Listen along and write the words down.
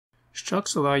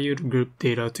Structs allow you to group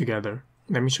data together.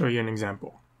 Let me show you an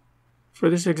example.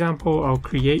 For this example, I'll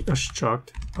create a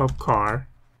struct of car,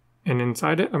 and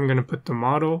inside it, I'm going to put the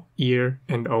model, year,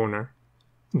 and owner.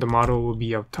 The model will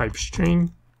be of type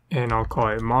string, and I'll call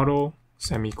it model,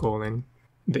 semicolon.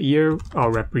 The year, I'll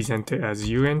represent it as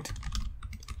uint,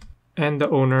 and the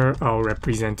owner, I'll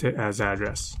represent it as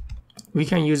address. We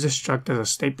can use this struct as a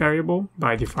state variable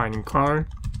by defining car,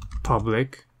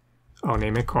 public, I'll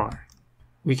name it car.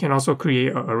 We can also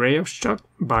create an array of struct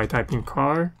by typing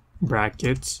car,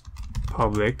 brackets,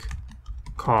 public,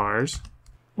 cars,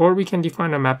 or we can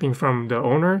define a mapping from the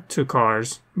owner to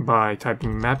cars by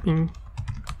typing mapping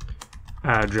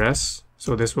address.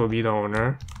 So this will be the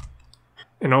owner.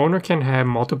 An owner can have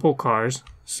multiple cars,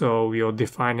 so we'll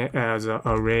define it as an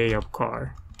array of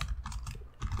car.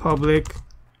 Public,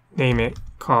 name it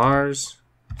cars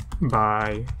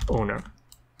by owner.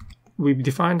 We've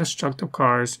defined a struct of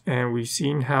cars, and we've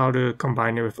seen how to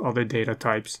combine it with other data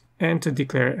types and to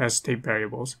declare it as state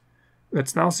variables.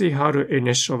 Let's now see how to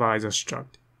initialize a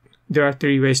struct. There are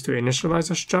 3 ways to initialize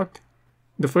a struct.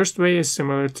 The first way is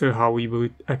similar to how we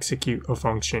would execute a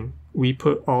function. We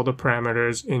put all the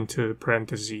parameters into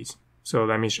parentheses. So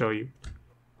let me show you.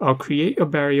 I'll create a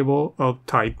variable of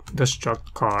type the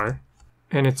struct car,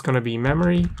 and it's going to be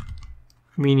memory,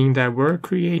 meaning that we're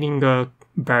creating a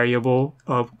variable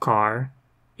of car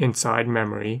inside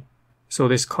memory. So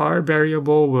this car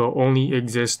variable will only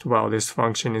exist while this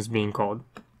function is being called.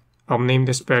 I'll name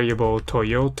this variable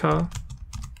Toyota,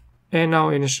 and I'll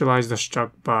initialize the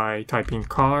struct by typing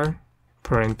car,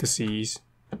 parentheses,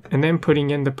 and then putting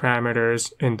in the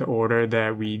parameters in the order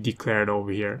that we declared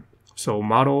over here. So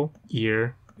model,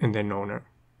 year, and then owner.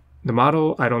 The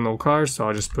model, I don't know cars, so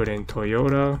I'll just put in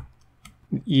Toyota.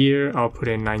 Year, I'll put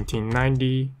in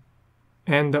 1990.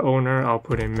 And the owner, I'll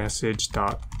put in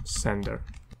message.sender.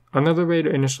 Another way to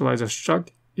initialize a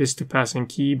struct is to pass in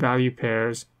key value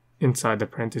pairs inside the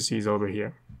parentheses over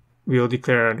here. We'll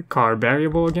declare a car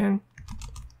variable again,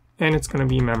 and it's going to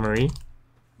be memory.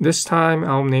 This time,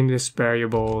 I'll name this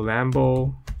variable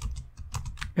Lambo,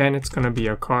 and it's going to be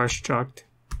a car struct,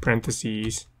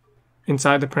 parentheses.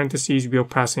 Inside the parentheses, we'll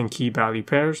pass in key value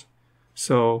pairs.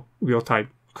 So we'll type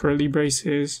curly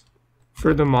braces.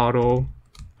 For the model,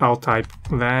 I'll type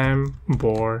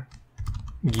Lamborghini,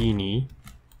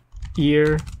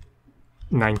 year,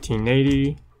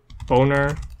 1980,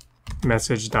 owner,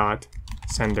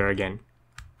 message.sender again.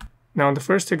 Now in the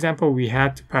first example, we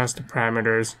had to pass the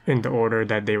parameters in the order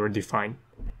that they were defined.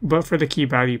 But for the key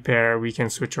value pair, we can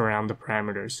switch around the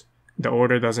parameters. The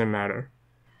order doesn't matter.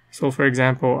 So for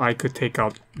example, I could take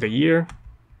out the year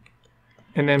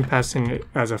and then pass in it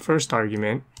as a first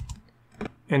argument.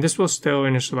 And this will still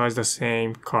initialize the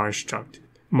same car struct.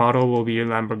 Model will be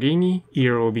Lamborghini,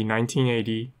 year will be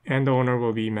 1980, and the owner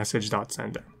will be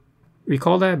message.sender.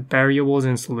 Recall that variables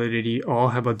in Solidity all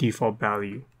have a default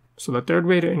value. So the third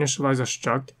way to initialize a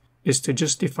struct is to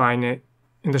just define it,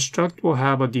 and the struct will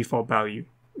have a default value.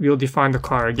 We'll define the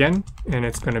car again, and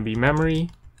it's going to be memory,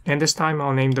 and this time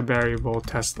I'll name the variable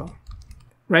Tesla.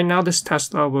 Right now this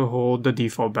Tesla will hold the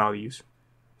default values.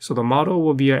 So the model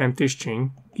will be an empty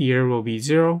string, year will be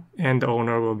 0, and the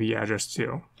owner will be address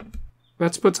 0.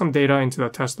 Let's put some data into the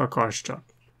Tesla car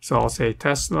struct. So I'll say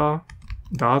Tesla.model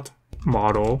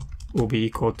will be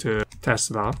equal to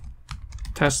Tesla.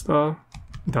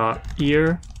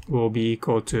 Tesla.year will be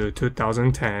equal to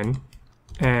 2010.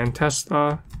 And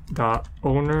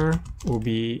Tesla.owner will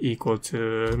be equal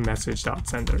to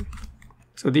message.sender.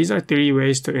 So these are 3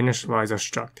 ways to initialize a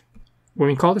struct. When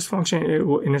we call this function, it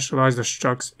will initialize the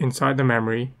structs inside the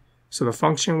memory. So the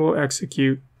function will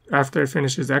execute. After it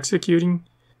finishes executing,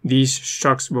 these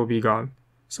structs will be gone.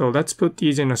 So let's put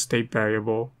these in a state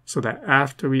variable so that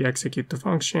after we execute the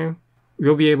function,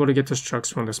 we'll be able to get the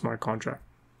structs from the smart contract.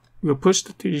 We'll push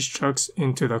the 3 structs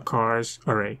into the cars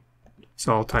array.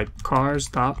 So I'll type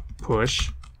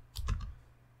cars.push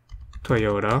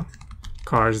Toyota,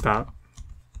 cars.push,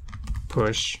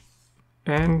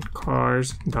 and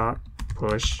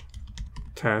cars.push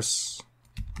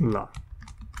Tesla.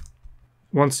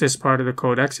 Once this part of the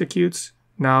code executes,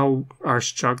 now our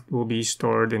struct will be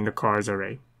stored in the cars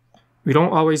array. We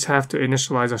don't always have to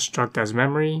initialize a struct as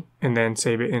memory and then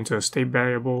save it into a state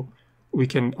variable. We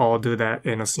can all do that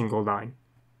in a single line.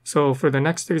 So for the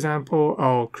next example,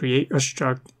 I'll create a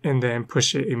struct and then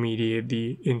push it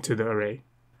immediately into the array.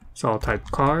 So I'll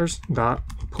type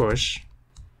cars.push,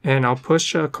 and I'll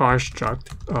push a car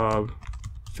struct of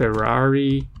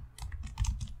Ferrari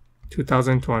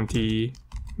 2020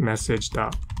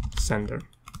 message.sender.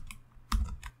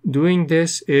 Doing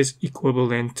this is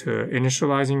equivalent to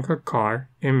initializing a car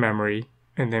in memory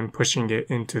and then pushing it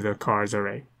into the cars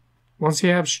array. Once you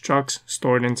have structs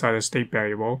stored inside a state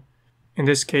variable, in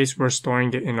this case we're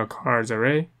storing it in a cars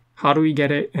array, how do we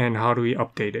get it and how do we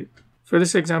update it? For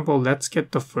this example, let's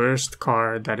get the first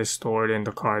car that is stored in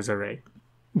the cars array.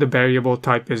 The variable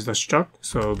type is the struct,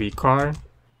 so it'll be car.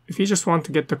 If you just want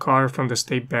to get the car from the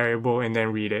state variable and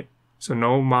then read it, so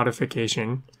no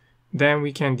modification, then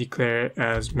we can declare it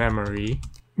as memory,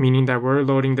 meaning that we're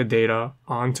loading the data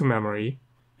onto memory.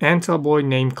 And to avoid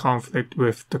name conflict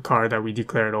with the car that we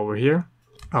declared over here,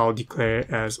 I'll declare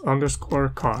it as underscore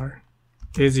car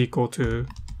is equal to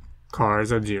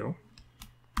cars of 0.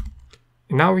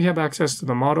 And now we have access to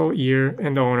the model, year,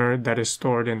 and the owner that is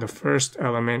stored in the first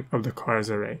element of the cars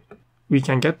array. We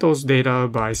can get those data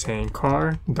by saying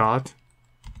car.model,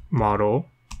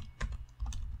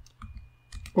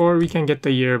 or we can get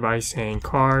the year by saying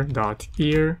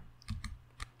car.year,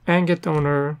 and get the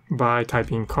owner by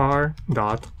typing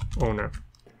car.owner.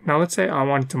 Now let's say I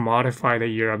want to modify the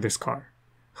year of this car.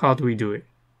 How do we do it?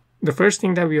 The first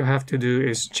thing that we'll have to do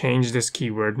is change this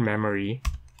keyword memory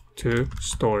to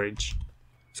storage.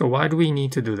 So why do we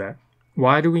need to do that?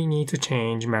 Why do we need to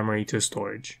change memory to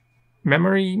storage?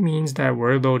 Memory means that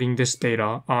we're loading this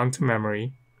data onto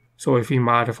memory. So if we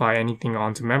modify anything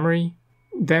onto memory,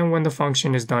 then when the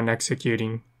function is done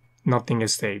executing, nothing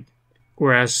is saved.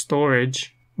 Whereas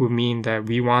storage would mean that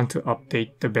we want to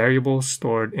update the variable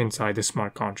stored inside the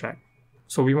smart contract.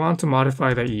 So we want to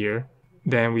modify the year,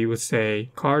 then we would say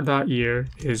car.year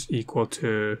is equal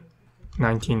to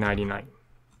 1999.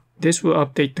 This will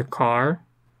update the car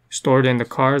stored in the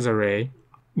cars array,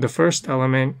 the first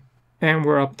element, and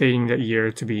we're updating the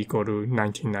year to be equal to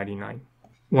 1999.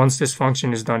 Once this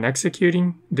function is done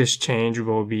executing, this change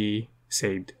will be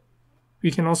saved.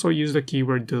 We can also use the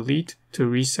keyword delete to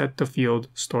reset the field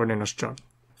stored in a struct.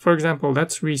 For example,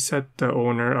 let's reset the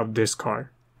owner of this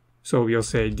car. So we'll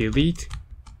say delete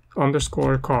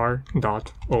underscore car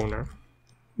dot owner.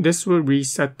 This will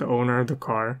reset the owner of the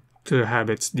car to have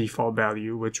its default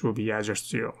value, which will be address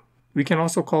 0. We can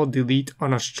also call delete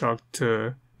on a struct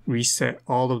to reset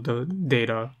all of the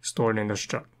data stored in the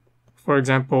struct. For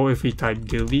example, if we type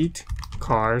delete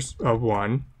cars of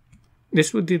 1,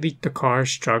 this will delete the car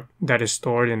struct that is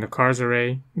stored in the cars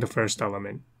array, the first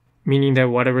element, meaning that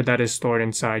whatever that is stored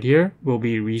inside here will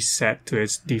be reset to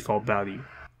its default value.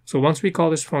 So once we call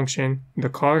this function, the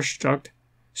car struct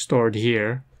stored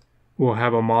here will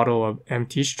have a model of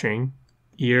empty string.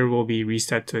 Year will be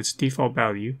reset to its default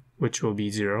value, which will be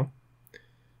 0.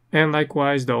 And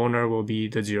likewise, the owner will be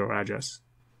the 0 address.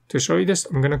 To show you this,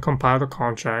 I'm going to compile the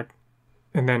contract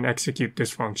and then execute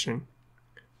this function.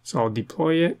 So I'll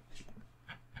deploy it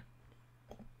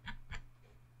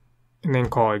and then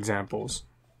call examples.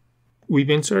 We've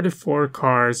inserted 4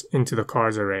 cars into the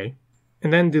cars array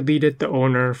and then deleted the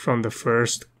owner from the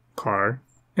first car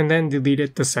and then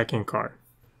deleted the second car.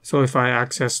 So if I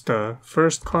access the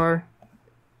first car,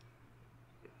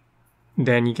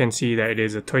 then you can see that it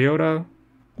is a Toyota,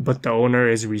 but the owner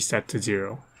is reset to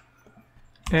 0.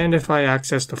 And if I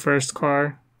access the first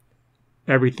car,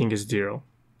 everything is 0.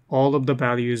 All of the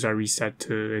values are reset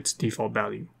to its default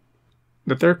value.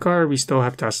 The third car, we still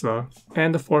have Tesla,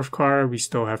 and the fourth car, we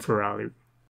still have Ferrari.